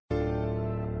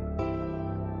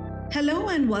Hello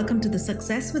and welcome to the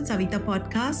Success with Savita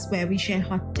podcast, where we share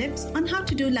hot tips on how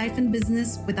to do life and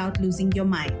business without losing your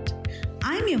mind.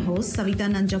 I'm your host,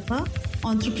 Savita Nanjappa,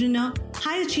 entrepreneur,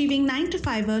 high-achieving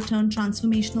 9-to-5er turned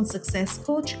transformational success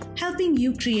coach, helping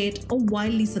you create a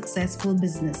wildly successful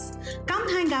business. Come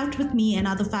hang out with me and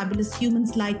other fabulous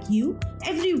humans like you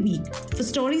every week for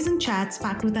stories and chats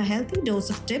packed with a healthy dose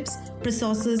of tips,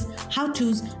 resources,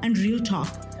 how-tos, and real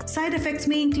talk. Side effects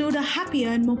may include a happier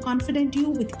and more confident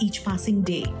you with each passing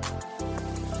day.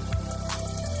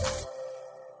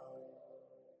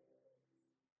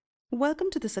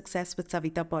 Welcome to the Success with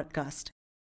Savita podcast.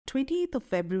 28th of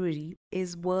February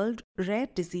is World Rare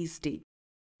Disease Day.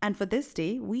 And for this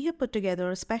day, we have put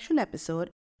together a special episode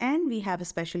and we have a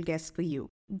special guest for you.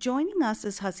 Joining us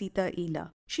is Hasita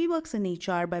Ela. She works in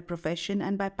HR by profession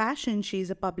and by passion, she is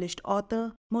a published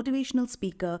author, motivational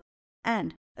speaker,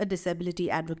 and a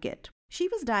disability advocate. She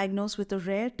was diagnosed with a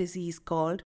rare disease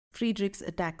called Friedreich's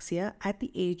ataxia at the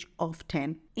age of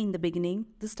 10. In the beginning,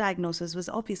 this diagnosis was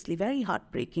obviously very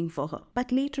heartbreaking for her.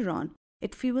 But later on,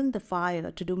 it fueled the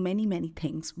fire to do many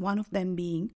things, one of them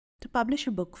being to publish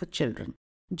a book for children.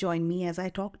 Join me as I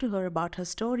talk to her about her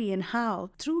story and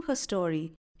how, through her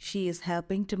story, she is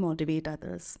helping to motivate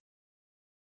others.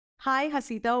 Hi,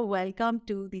 Hasita. Welcome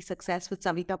to the Success with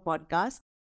Savita podcast.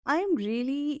 I am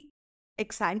really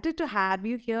excited to have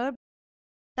you here.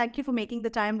 Thank you for making the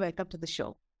time. Welcome to the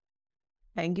show.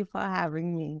 Thank you for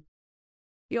having me.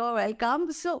 You're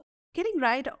welcome. So, getting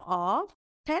right off,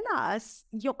 tell us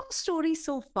your story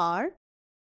so far,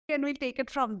 and we'll take it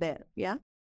from there. Yeah.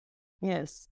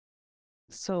 Yes.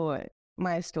 So,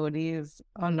 my story is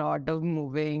a lot of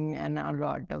moving and a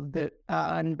lot of the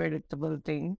unpredictable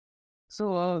thing.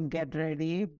 So, get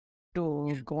ready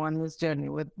to go on this journey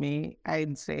with me.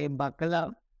 I'd say buckle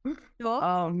up.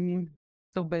 Sure.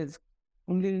 So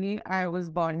basically, I was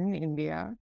born in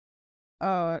India,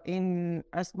 in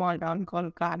a small town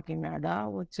called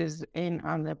Kakinada, which is in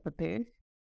Andhra Pradesh.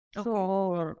 Okay.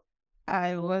 So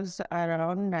I was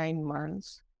around 9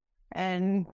 months,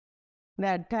 and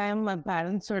that time my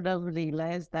parents sort of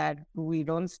realized that we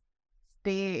don't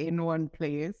stay in one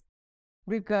place,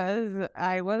 because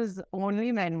I was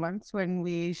only 9 months when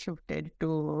we shifted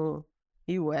to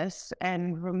US,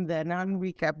 and from then on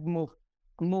we kept moving,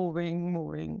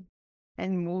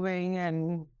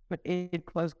 and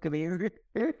it was crazy.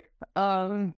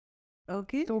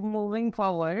 Okay. So moving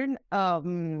forward,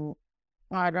 around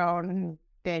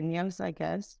 10 years, I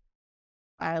guess,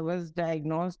 I was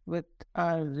diagnosed with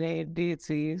a rare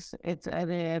disease. It's a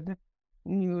rare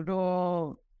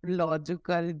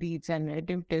neurological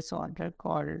degenerative disorder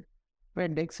called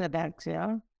Friedreich's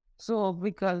ataxia. So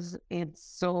because it's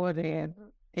so rare,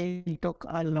 it took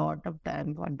a lot of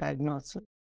time for diagnosis.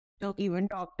 Okay. Even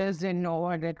doctors didn't know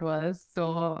what it was.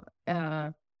 So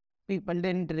people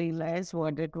didn't realize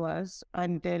what it was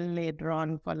until later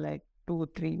on for like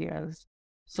 2-3 years.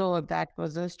 So that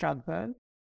was a struggle.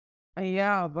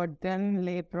 Yeah, but then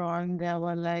later on there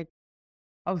were like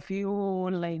a few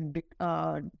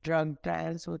drug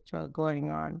trials which were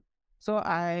going on. So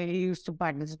I used to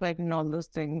participate in all those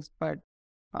things, but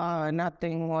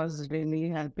nothing was really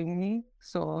helping me.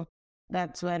 So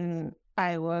that's when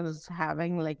I was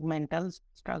having like mental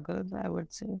struggles, I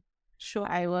would say. Sure.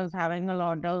 I was having a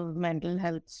lot of mental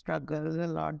health struggles, a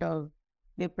lot of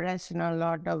depression, a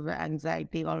lot of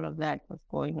anxiety, all of that was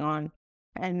going on.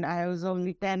 And I was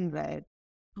only 10, right?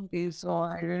 Okay. So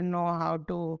I didn't know how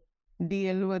to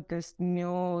deal with this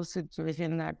new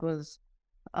situation that was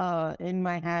in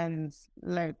my hands,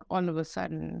 like all of a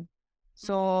sudden.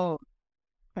 So,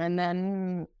 and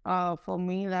then for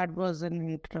me, that was an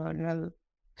internal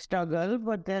struggle.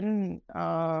 But then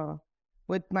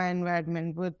with my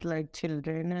environment, with like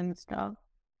children and stuff,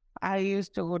 I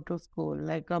used to go to school,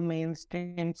 like a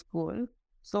mainstream school.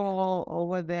 So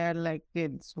over there, like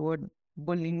kids would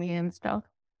bully me and stuff.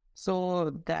 So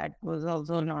that was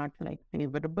also not like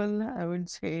favorable, I would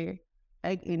say.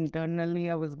 Like internally,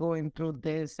 I was going through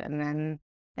this, and then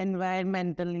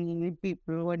environmentally,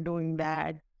 people were doing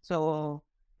that. So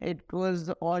it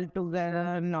was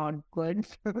altogether not good.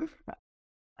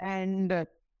 And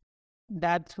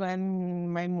that's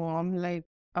when my mom, like,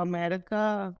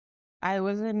 America, I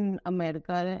was in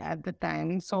America at the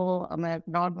time, so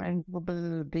not many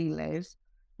people realized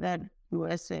that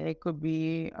USA could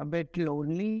be a bit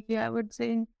lonely, I would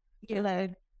say. Yeah.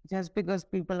 Like, just because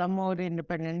people are more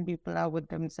independent, people are with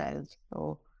themselves.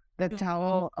 So that's Sure.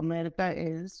 how America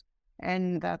is.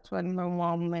 And that's when my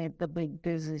mom made the big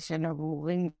decision of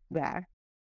moving back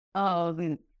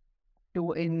um,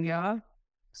 to India.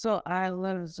 So I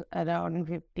was around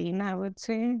 15, I would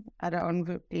say, around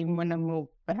 15 when I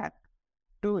moved back.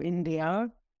 to India,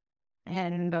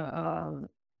 and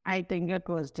I think it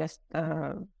was just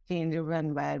a change of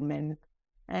environment.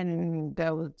 And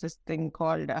there was this thing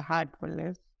called a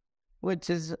Heartfulness, which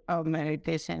is a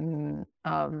meditation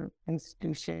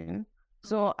institution.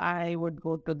 So I would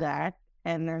go to that,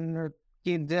 and then the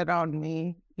kids around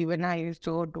me, even I used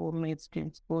to go to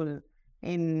mainstream school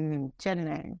in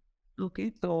Chennai.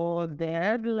 Okay. So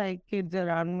there, like kids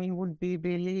around me would be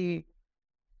really,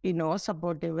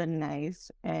 supportive and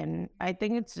nice. And I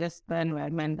think it's just the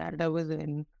environment that I was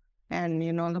in, and,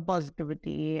 the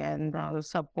positivity and the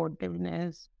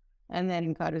supportiveness and the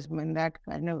encouragement that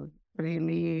kind of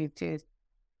really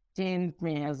changed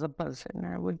me as a person,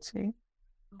 I would say.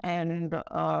 And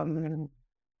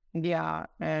yeah,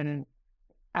 and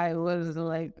I was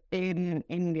like in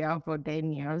India for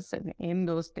 10 years, and in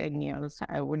those 10 years,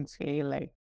 I would say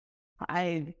like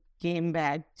I came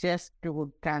back just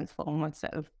to transform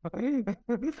myself,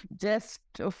 just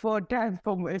for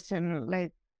transformation,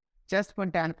 like just for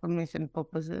transformation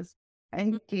purposes.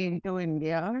 I came to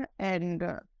India, and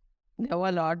there were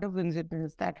a lot of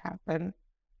incidents that happened,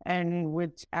 and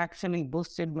which actually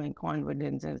boosted my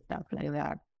confidence and stuff like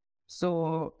that.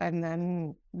 So, and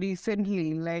then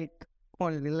recently, like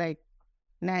only like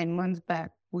 9 months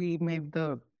back, we made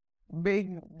the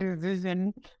big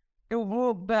decision to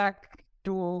move back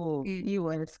to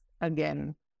US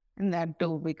again. And that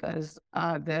too because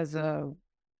there's a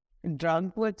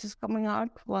drug which is coming out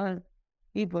for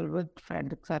people with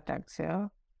Friedreich's ataxia.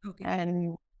 Okay.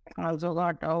 And I also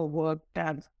got a work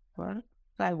transfer.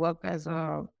 So I work as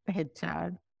a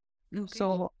HR. Okay.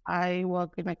 So I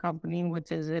work in a company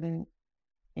which is in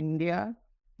India,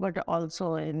 but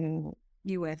also in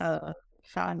US.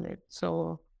 Charlotte.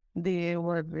 So they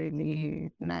were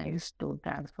really nice to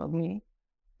transfer me.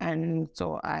 And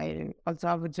so I also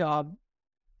have a job,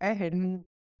 and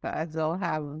I also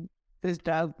have this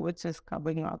job which is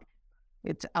coming up.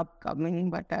 It's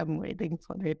upcoming, but I'm waiting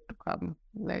for it to come.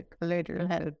 Like a little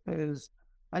help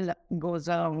goes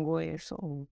a long way.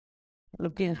 So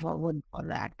looking forward for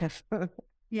that.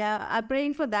 Yeah, I'm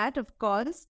praying for that, of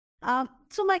course.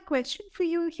 So my question for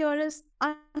you here is,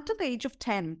 until the age of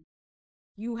 10,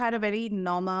 you had a very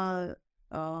normal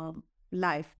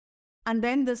life. And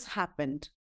then this happened.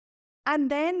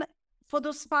 And then for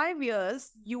those 5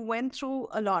 years, you went through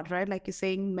a lot, right? Like you're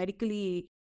saying, medically,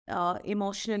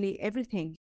 emotionally,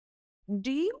 everything.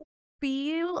 Do you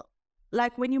feel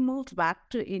like when you moved back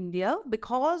to India,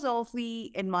 because of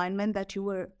the environment that you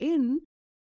were in,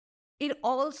 it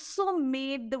also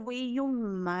made the way you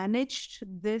managed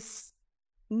this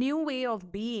new way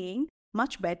of being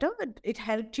much better? It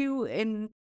helped you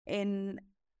in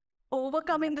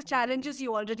overcoming the challenges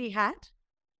you already had?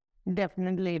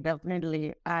 Definitely,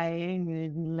 definitely. I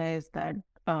realized that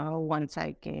once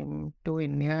I came to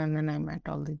India and then I met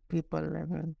all these people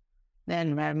and the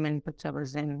environment which I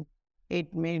was in,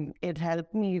 it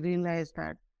helped me realize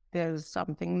that there's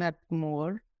something that's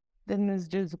more than this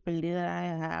disability that I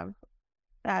have.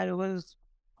 I was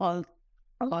all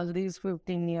all these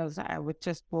 15 years I was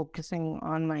just focusing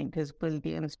on my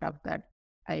disability and stuff that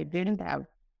I didn't have.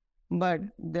 But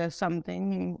there's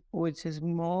something which is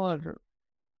more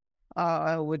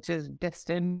which is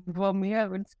destined for me, I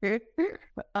would say.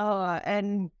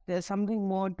 And there's something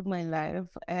more to my life,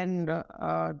 and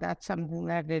that's something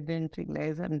that I didn't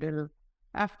realize until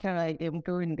after I came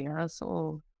to India.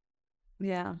 So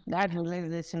Yeah. that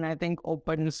realization, I think,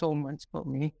 opened so much for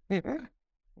me.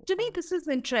 To me, this is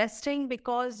interesting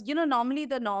because, normally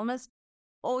the norm is,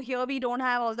 oh, here we don't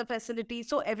have all the facilities.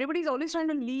 So everybody's always trying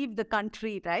to leave the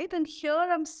country, right? And here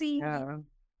I'm seeing Yeah.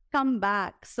 come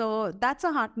back. So that's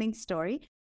a heartening story.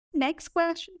 Next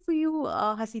question for you,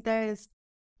 Hasita, is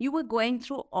you were going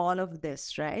through all of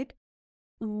this, right?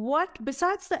 What,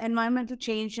 besides the environmental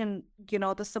change and,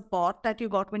 the support that you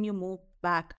got when you moved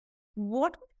back,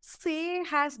 what would you say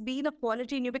has been a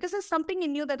quality in you? Because there's something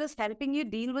in you that is helping you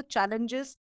deal with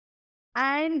challenges.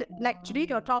 And like today,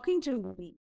 you're talking to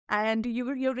me and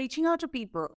you're reaching out to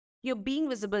people. You're being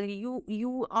visible.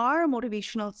 You are a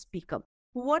motivational speaker.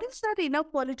 What is that inner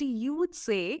quality you would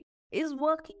say is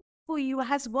working for you,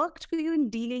 has worked for you in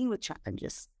dealing with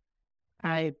challenges?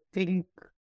 I think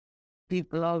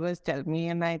people always tell me,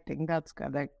 and I think that's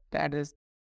correct. That is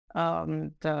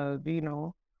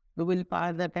the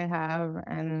willpower that I have,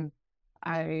 and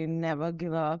I never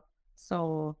give up.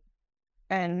 So,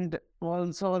 and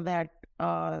also that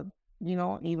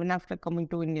even after coming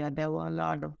to India, there were a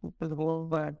lot of people who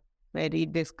were very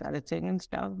discouraging and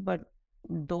stuff, but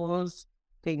those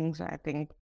things I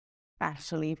think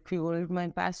actually fueled my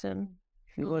passion,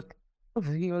 fueled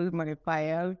fueled my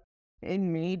fire.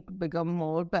 in me to become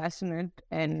more passionate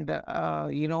and,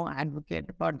 advocate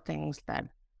about things that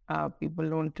people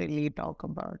don't really talk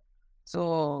about.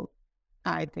 So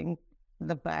I think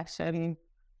the passion,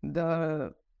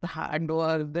 the hard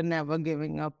work, the never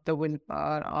giving up, the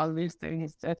willpower, all these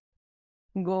things just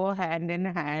go hand in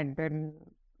hand and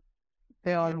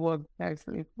they all work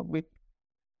nicely for me.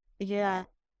 Yeah.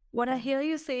 What I hear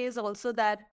you say is also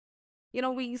that,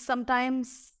 we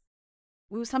sometimes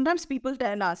people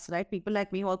tell us, right? People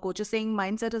like me who are coaches saying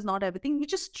mindset is not everything,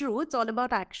 which is true. It's all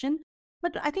about action.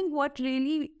 But I think what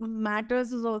really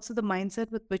matters is also the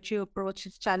mindset with which you approach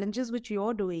challenges which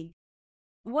you're doing.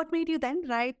 What made you then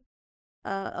write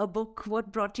a book?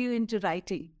 What brought you into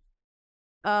writing?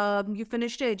 You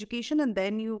finished your education and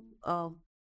then you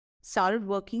started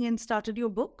working and started your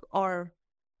book, or?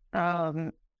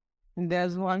 Um,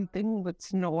 there's one thing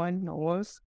which no one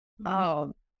knows. Mhm.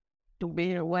 Um, to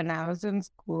be when I was in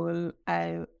school,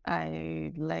 I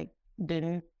like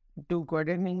didn't do good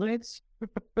in English.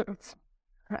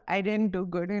 I didn't do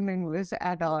good in English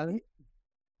at all,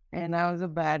 and I was a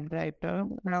bad writer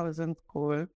when I was in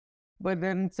school. But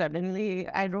then suddenly,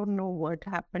 I don't know what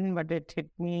happened, but it hit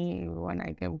me when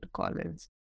I came to college,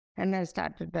 and I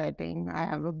started writing. I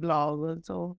have a blog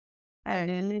also. I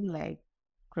really like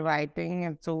writing.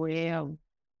 It's a way of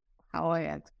how I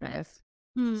express.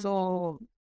 Hmm. So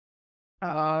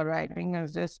writing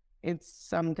is just, it's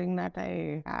something that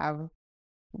I have,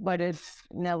 but it's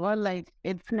never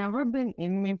been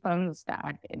in me from the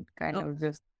start. It kind Oh, of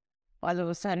just all of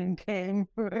a sudden came.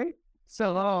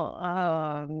 So,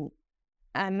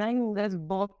 and then this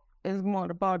book is more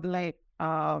about the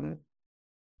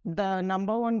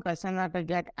number one question that I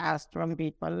get asked from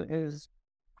people is,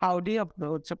 how do you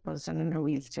approach a person in a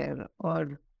wheelchair,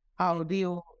 or how do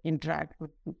you interact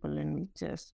with people in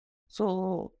wheelchairs?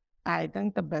 So I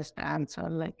think the best answer,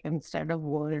 like instead of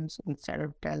words, instead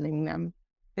of telling them,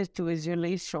 is to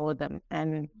visually show them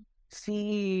and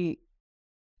see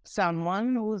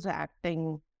someone who's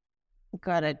acting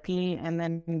correctly and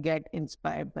then get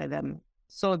inspired by them.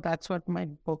 So that's what my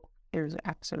book is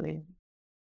actually.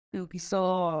 okay.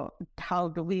 So, how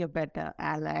to be a better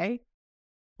ally?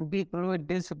 People with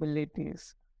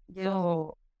disabilities. Yeah.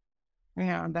 So,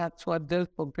 yeah, that's what this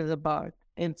book is about.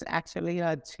 It's actually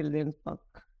a children's book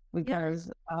Yeah.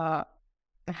 because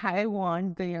I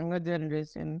want the younger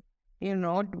generation,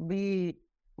 to be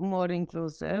more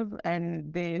inclusive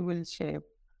and they will shape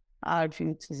our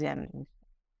future generation.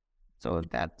 So,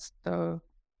 that's the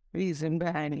reason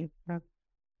behind it.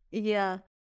 Yeah.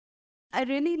 I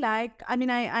really like, I mean,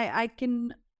 I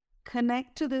can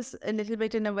connect to this a little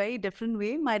bit in a very different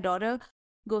way. My daughter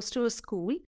goes to a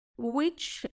school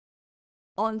which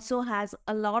also has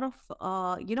a lot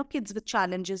of, kids with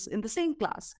challenges in the same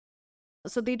class.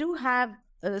 So they do have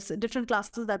different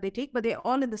classes that they take, but they're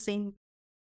all in the same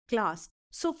class.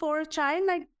 So for a child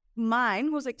like mine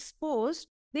who's exposed,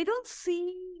 they don't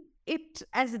see it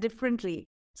as differently.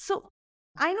 So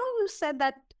I know you said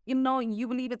that, you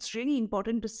believe it's really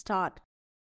important to start.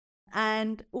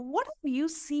 And what have you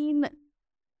seen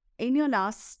in your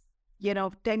last,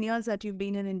 10 years that you've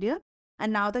been in India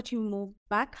and now that you moved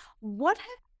back? What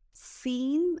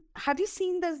have you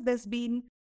seen there's been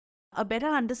a better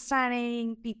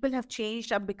understanding? People have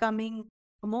changed, are becoming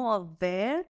more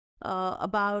aware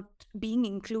about being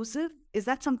inclusive. Is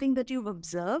that something that you've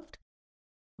observed?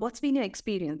 What's been your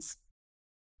experience?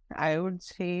 I would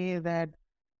say that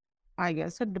I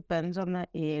guess it depends on the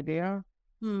area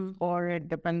Hmm. or it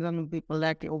depends on the people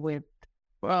that you're with.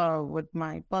 With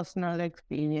my personal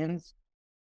experience,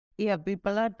 yeah,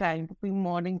 people are trying to be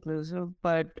more inclusive,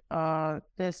 but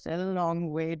there's still a long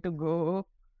way to go.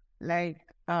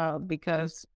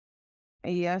 Because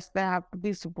yes, they have to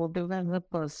be supportive as a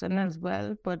person as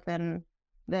well, but then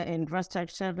the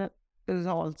infrastructure is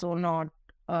also not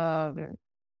uh,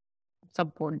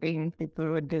 supporting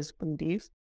people with disabilities.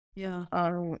 Yeah.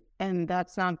 And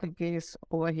that's not the case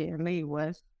over here in the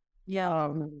US. Yeah.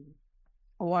 Um,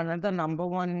 One of the number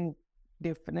one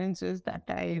differences that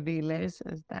I realize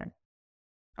is that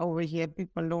over here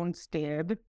people don't stare.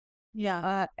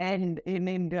 Yeah. And in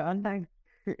India, like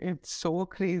it's so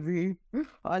crazy.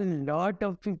 A lot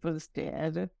of people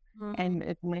stare, Mm. and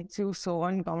it makes you so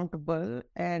uncomfortable.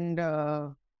 And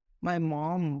my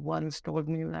mom once told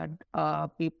me that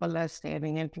people are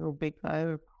staring at you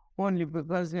because only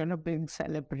because you're a big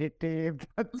celebrity.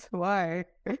 That's why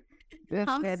they're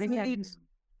How staring at sweet.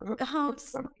 you. How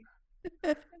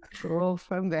sweet. So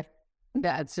from that,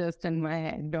 that's just in my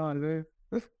head always.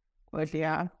 But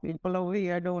yeah, people over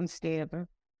here don't stare.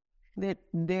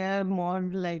 They're more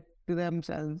like to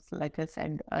themselves, like I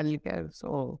said earlier.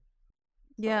 So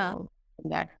Yeah.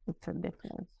 that it's a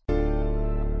difference.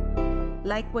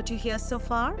 Like what you hear so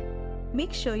far?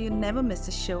 Make sure you never miss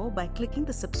a show by clicking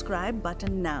the subscribe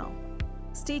button now.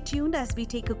 Stay tuned as we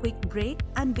take a quick break,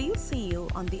 and we'll see you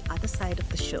on the other side of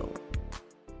the show.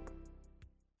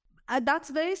 That's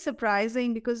very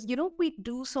surprising because, we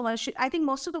do so much. I think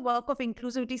most of the work of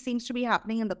inclusivity seems to be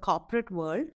happening in the corporate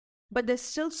world, but there's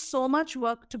still so much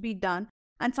work to be done.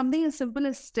 And something as simple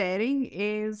as staring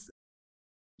is,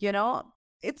 you know,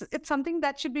 it's something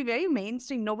that should be very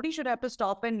mainstream. Nobody should have to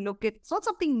stop and look. It's not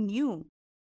something new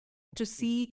to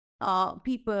see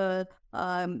people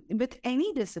with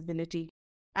any disability.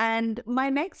 And my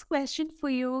next question for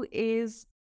you is,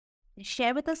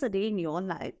 share with us a day in your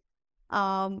life.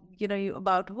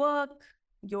 About work,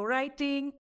 your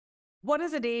writing. What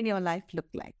does a day in your life look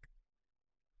like?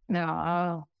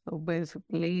 Yeah, so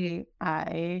basically,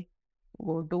 I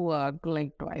go to work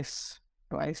like twice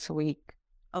a week,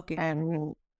 Okay.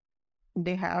 and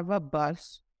they have a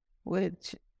bus,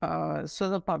 which so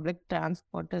the public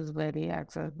transport is very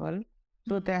accessible.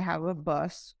 So Mhm. they have a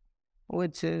bus,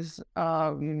 which is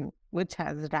which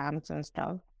has ramps and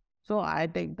stuff. So I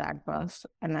take that bus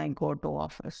and I go to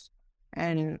office,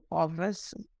 and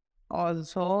office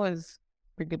also is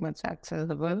pretty much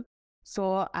accessible.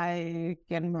 So I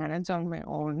can manage on my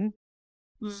own.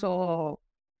 Mm. So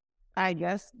I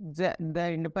guess the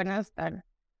independence that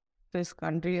this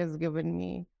country has given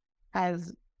me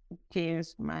has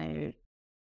changed my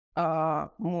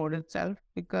mood itself,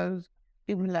 because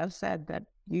people have said that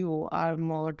you are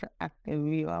more active,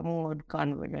 you are more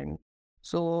confident.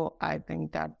 So I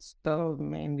think that's the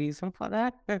main reason for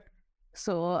that.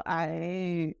 So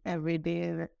I, every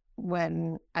day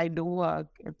when I do work,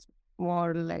 it's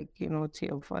more like,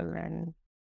 cheerful and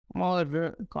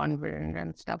more confident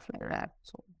and stuff like that.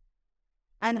 So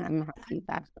And I'm happy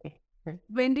that way.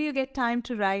 when do you get time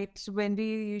to write? When do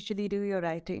you usually do your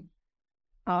writing?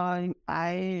 I'm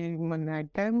a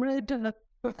nighttime writer.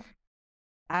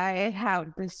 I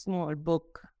have this small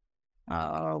book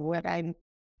where I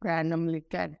randomly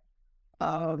get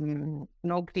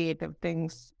no creative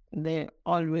things. They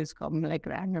always come like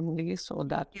randomly, so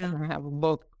that Yeah. I have a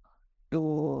book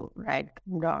to write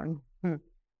them down.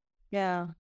 Yeah.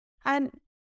 And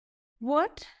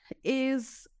what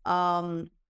is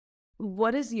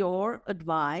what is your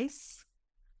advice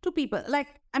to people?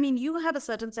 Like, I mean, you have a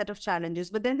certain set of challenges,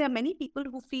 but then there are many people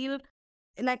who feel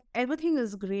like everything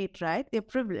is great, right? They're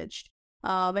privileged.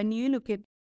 When you look at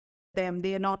them,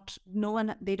 they are not, no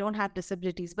one, they don't have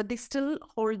disabilities, but they still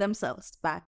hold themselves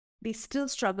back. They still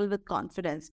struggle with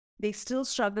confidence. They still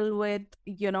struggle with,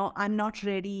 I'm not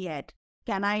ready yet.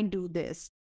 Can I do this?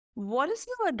 What is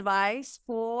your advice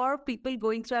for people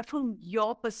going through that from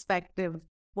your perspective?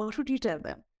 What would you tell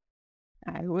them?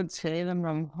 I would say the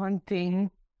number one thing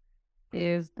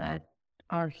is that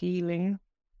our healing,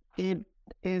 it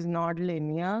is not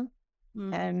linear,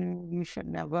 Mm, and you should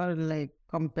never like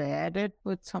compare it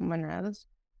with someone else.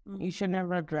 mm, You should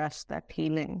never address that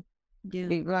healing, yeah.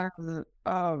 because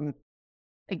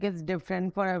it gets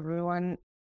different for everyone.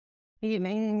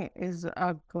 Healing is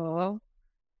a curve.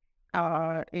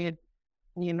 It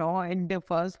it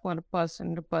differs for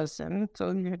person to person.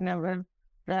 So you should never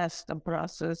rush the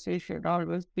process. You should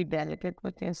always be delicate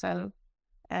with yourself.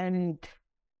 And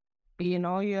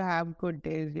you have good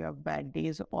days, you have bad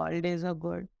days. All days are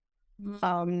good.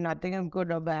 Mm. Nothing is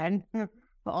good or bad.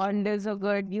 All days are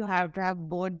good. You have to have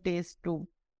both days to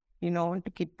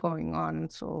keep going on.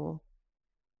 So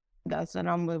that's the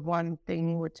number one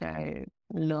thing which I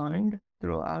learned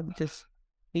throughout this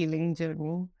healing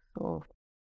journey. So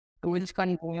which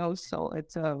continues. So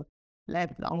it's a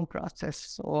lifelong process.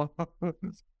 So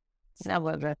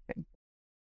never resting.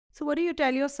 So what do you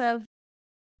tell yourself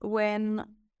when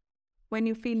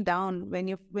you feel down, when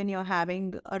you're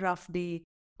having a rough day,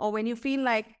 or when you feel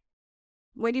like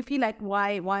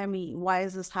why me? Why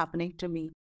is this happening to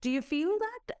me? Do you feel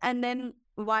that? And then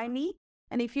why me?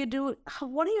 And if you do,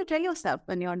 what do you tell yourself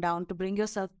when you're down to bring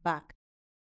yourself back?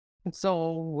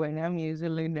 So when I'm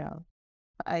usually down,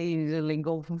 I usually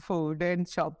go for food and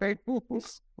shopping,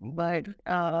 but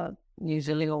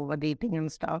usually overeating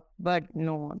and stuff. But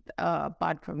no,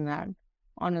 apart from that,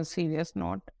 on a serious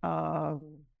note,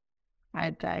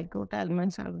 I try to tell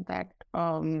myself that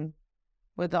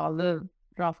with all the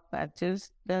rough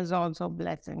patches, there's also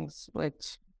blessings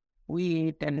which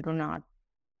we tend to not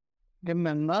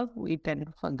remember, we tend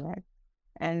to forget.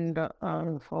 And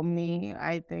for me,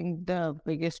 I think the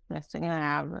biggest blessing I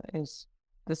have is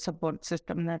the support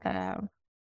system that I have.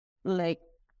 Like,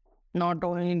 not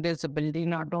only disability,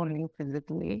 not only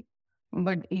physically,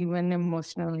 but even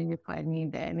emotionally, if I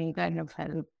need any kind of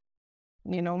help.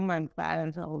 my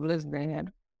parents are always there.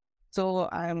 So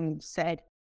I'm set,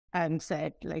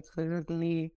 like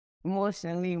physically,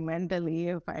 emotionally, mentally.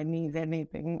 If I need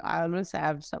anything, I always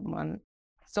have someone.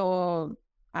 So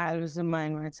I always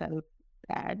remind myself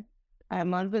that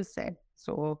I'm always set.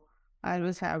 So I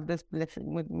always have this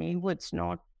blessing with me, which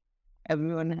not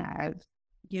everyone has.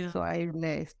 Yeah. So I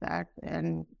realize that,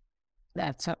 and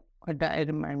that's what I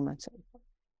remind myself.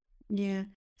 Yeah.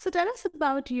 So tell us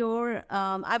about your,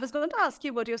 I was going to ask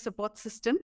you about your support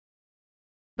system,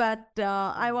 but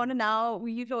I want to now,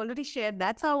 you've already shared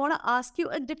that. So I want to ask you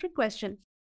a different question.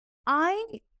 I,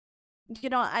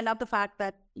 I love the fact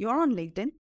that you're on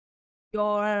LinkedIn,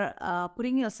 you're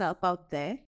putting yourself out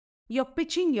there, you're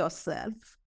pitching yourself.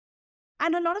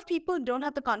 And a lot of people don't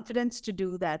have the confidence to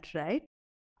do that, right?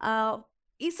 Uh,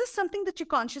 is this something that you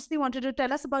consciously wanted to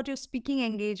tell us about your speaking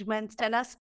engagements? Tell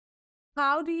us,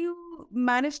 how do you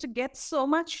manage to get so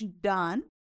much done?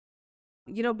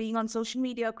 Being on social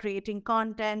media, creating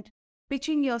content,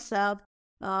 pitching yourself,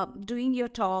 doing your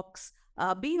talks,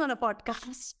 being on a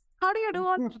podcast. How do you do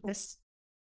all of this?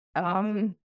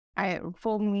 Um,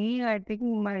 for me, I think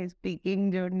my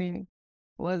speaking journey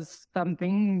was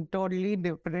something totally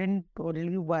different,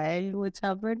 totally wild, which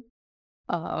happened.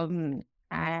 When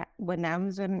I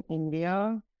was in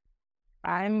India,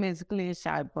 I'm basically a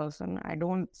shy person. I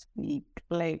don't speak.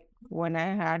 Like when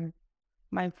I had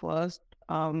my first,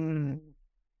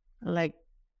 like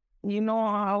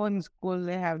how in school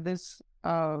they have this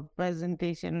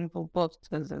presentation for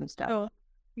posters and stuff. Oh,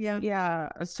 yeah. Yeah,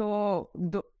 so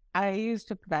I used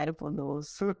to cry for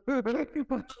those.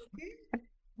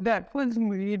 That was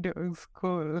me during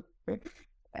school.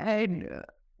 And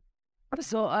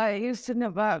so I used to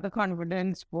never have the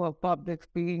confidence for public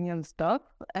speaking and stuff.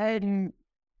 And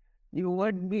you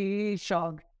would be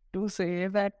shocked to say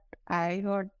that I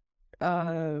got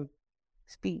uh,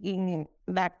 speaking.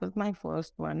 That was my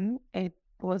first one. It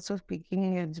was a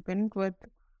speaking engagement with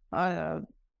uh,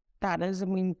 Tara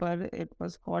Zameen Par. It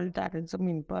was called Tara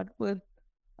Zameen Par with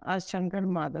Shankar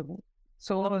Madhavan.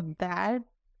 So that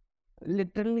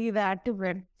literally that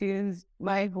event changed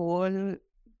my whole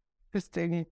this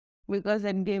thing because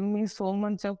it gave me so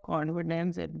much of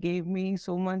confidence. It gave me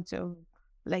so much of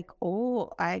like,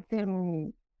 oh, I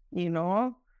can, you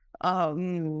know,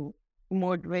 um,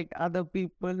 motivate other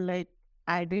people. Like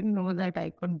I didn't know that I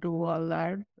could do all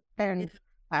that. And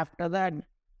after that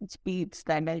speech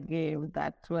that I gave,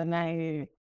 that's when I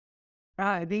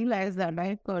realized that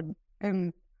I could,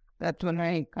 and that's when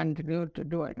I continued to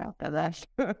do it after that.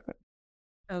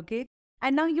 Okay.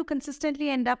 And now you consistently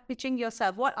end up pitching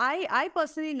yourself. What I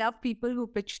personally love people who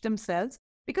pitch themselves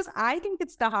because I think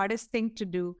it's the hardest thing to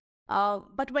do.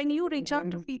 But when you reach out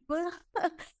to people,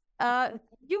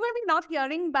 you may be not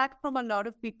hearing back from a lot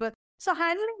of people. So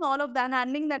handling all of that,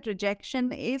 handling that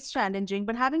rejection is challenging.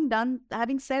 But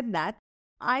having said that,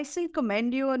 I still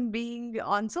commend you on being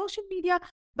on social media.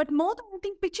 But more than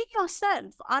anything, pitching yourself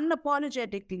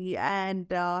unapologetically. And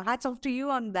hats off to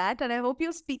you on that. And I hope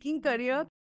your speaking career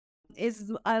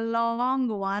is a long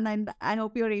one, and I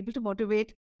hope you're able to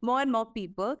motivate more and more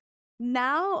people.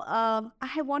 Now,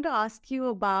 I want to ask you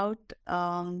about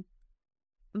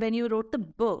when you wrote the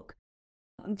book.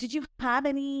 Did you have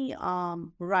any,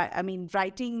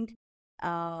 writing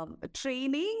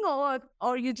training,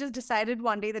 or you just decided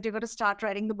one day that you're going to start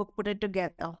writing the book, put it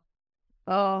together?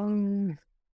 um,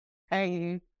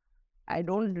 I I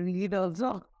don't read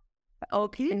also.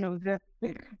 Okay.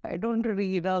 I don't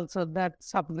read also. That's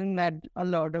something that a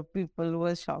lot of people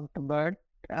were shocked about.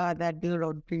 That you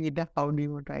don't read. How do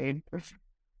you write?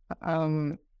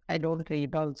 Um, I don't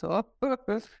read also,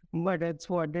 but it's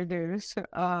what it is.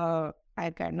 I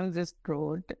kind of just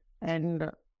wrote, and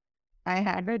I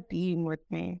had a team with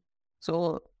me.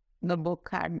 So the book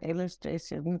had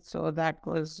illustrations. So that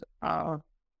was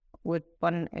with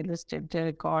one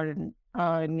illustrator called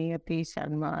Niyati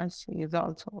Sharma. She is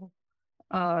also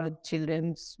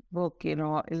children's book,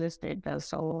 illustrator.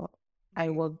 So I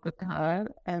worked with her,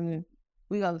 and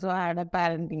we also had a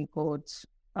parenting coach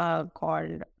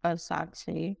called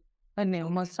Sakshi. Her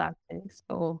name was Sakshi.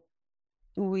 So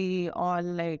we all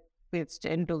like pitched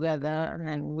in together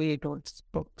and we wrote this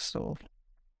book. So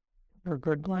a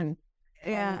good one.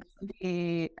 Yeah. And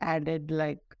we added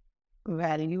like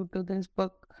value to this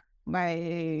book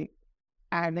by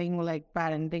adding like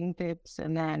parenting tips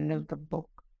in the end of the book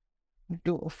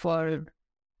for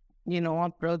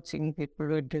approaching people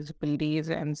with disabilities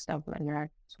and stuff like that.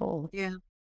 So Yeah.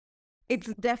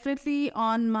 It's definitely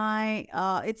on my,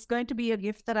 it's going to be a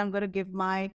gift that I'm going to give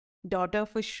my daughter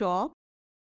for sure.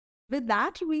 With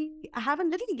that, we have a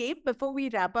little game before we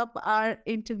wrap up our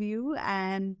interview.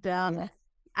 And yes.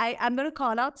 I'm going to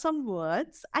call out some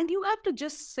words and you have to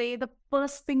just say the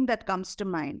first thing that comes to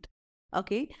mind.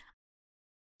 Okay.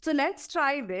 So let's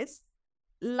try this.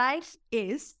 Life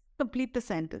is, complete the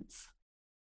sentence.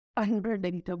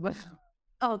 Unpredictable.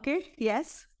 Okay.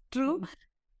 Yes. True.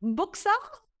 Books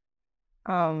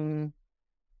are?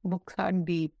 Books are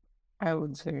deep, I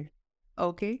would say.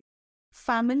 Okay.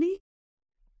 Family?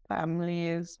 Family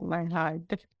is my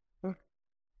heart.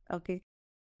 Okay.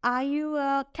 Are you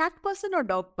a cat person or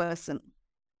dog person?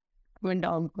 I'm a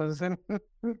dog person.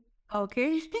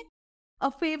 Okay.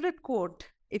 A favorite quote,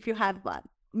 if you have one.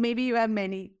 Maybe you have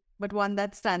many, but one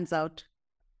that stands out.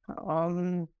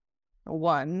 One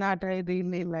that I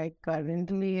really like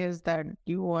currently is that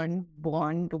you weren't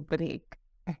born to break.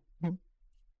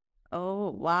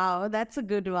 Oh, wow. That's a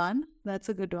good one. That's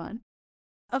a good one.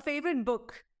 A favorite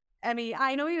book? I mean,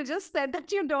 I know you just said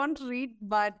that you don't read,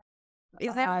 but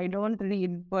is there? I don't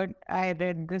read, but I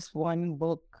read this one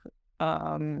book.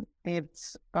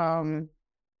 It's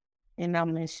in our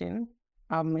mission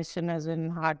as in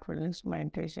heartfulness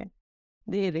meditation.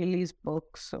 They release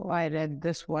books, so I read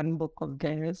this one book of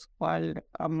theirs called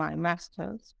My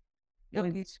Masters, Okay.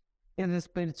 which is a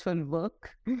spiritual book.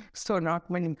 So not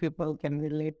many people can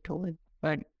relate to it,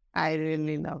 but I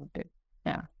really loved it.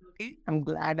 Yeah, Okay. I'm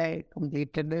glad I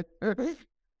completed it.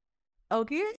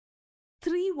 Okay.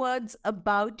 3 words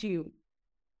about you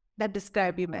that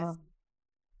describe you best.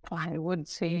 I would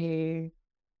say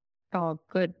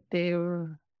talkative,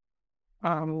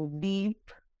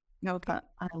 deep. Okay.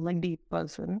 I'm a deep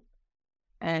person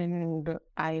and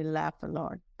I laugh a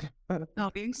lot.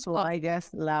 Okay. So I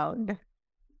guess loud,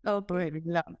 Okay. very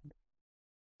loud.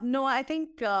 No, I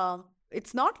think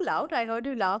it's not loud. I heard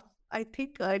you laugh. I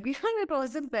think before it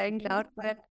wasn't very loud,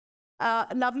 but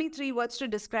lovely 3 words to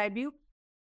describe you.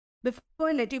 Before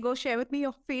I let you go, share with me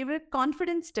your favorite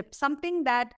confidence tip. Something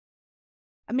that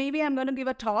maybe I'm going to give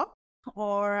a talk,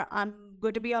 or I'm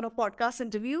going to be on a podcast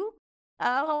interview, or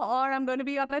I'm going to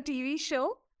be on a TV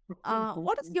show.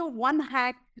 What is your one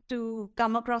hack to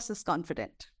come across as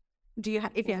confident? Do you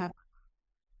if you have?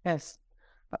 Yes.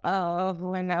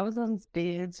 When I was on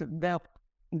stage,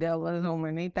 there were so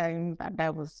many times that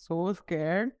I was so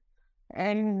scared,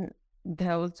 and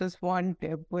there was just one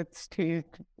tip which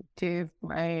changed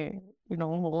my,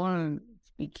 whole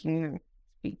speaking,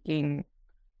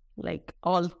 like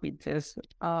all speeches.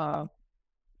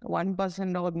 One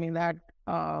person told me that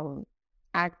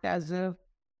act as if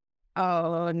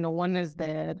no one is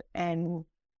there and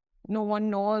no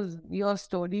one knows your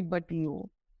story but you.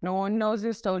 No one knows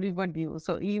your story but you.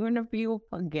 So even if you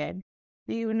forget,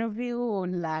 even if you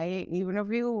lie, even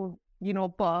if you,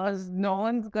 pause, no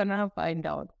one's gonna find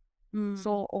out.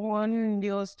 So own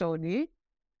your story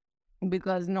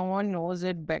because no one knows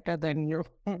it better than you.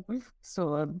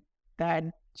 So that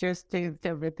just changed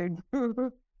everything.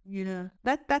 Yeah,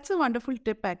 that's a wonderful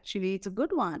tip. Actually, it's a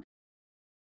good one.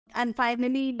 And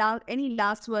finally, now any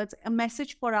last words? A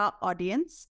message for our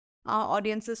audience. Our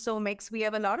audience is so mixed. We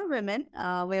have a lot of women.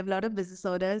 We have a lot of business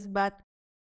owners. But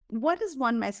what is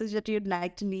one message that you'd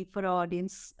like to leave for our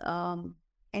audience?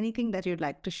 Anything that you'd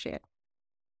like to share?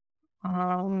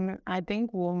 I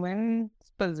think women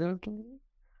specifically,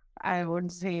 I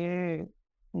would say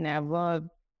never,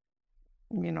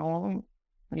 you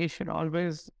should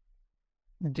always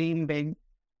dream big.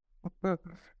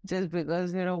 Just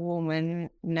because you're a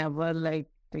woman, never like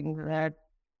think that,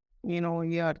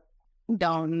 you're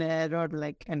down there or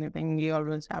like anything. You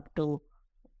always have to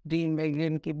dream big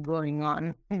and keep going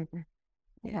on.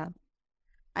 Yeah.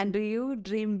 And do you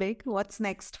dream big? What's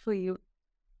next for you?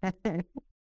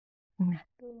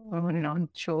 I'm not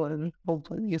sure.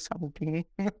 Hopefully something.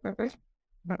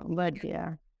 But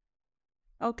yeah.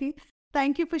 Okay.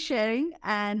 Thank you for sharing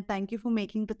and thank you for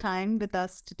making the time with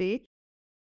us today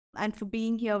and for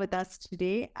being here with us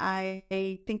today. I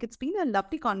think it's been a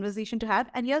lovely conversation to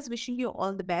have. And here's wishing you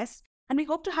all the best. And we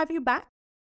hope to have you back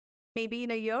maybe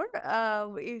in a year.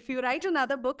 If you write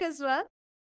another book as well,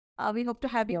 we hope to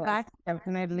have you back.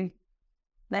 Definitely.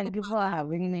 Thank you for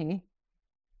having me.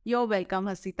 You're welcome,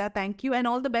 Hasita. Thank you. And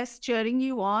all the best cheering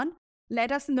you on.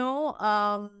 Let us know,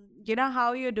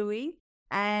 how you're doing.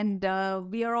 And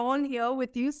we are all here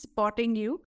with you, supporting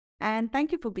you. And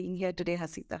thank you for being here today,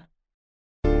 Hasita.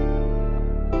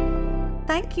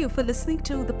 Thank you for listening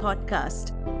to the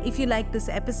podcast. If you like this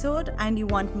episode and you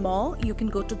want more, you can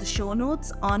go to the show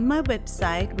notes on my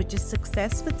website, which is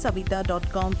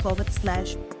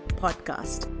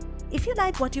successwithsavita.com/podcast. If you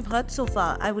like what you've heard so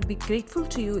far, I would be grateful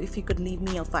to you if you could leave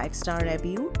me a 5-star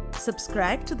review,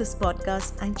 subscribe to this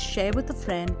podcast, and share with a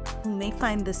friend who may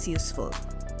find this useful.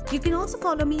 You can also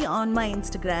follow me on my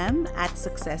Instagram at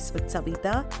Success with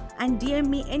Savita and DM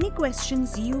me any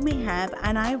questions you may have,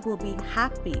 and I will be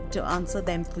happy to answer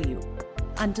them for you.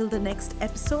 Until the next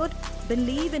episode,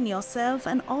 believe in yourself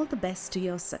and all the best to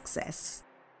your success.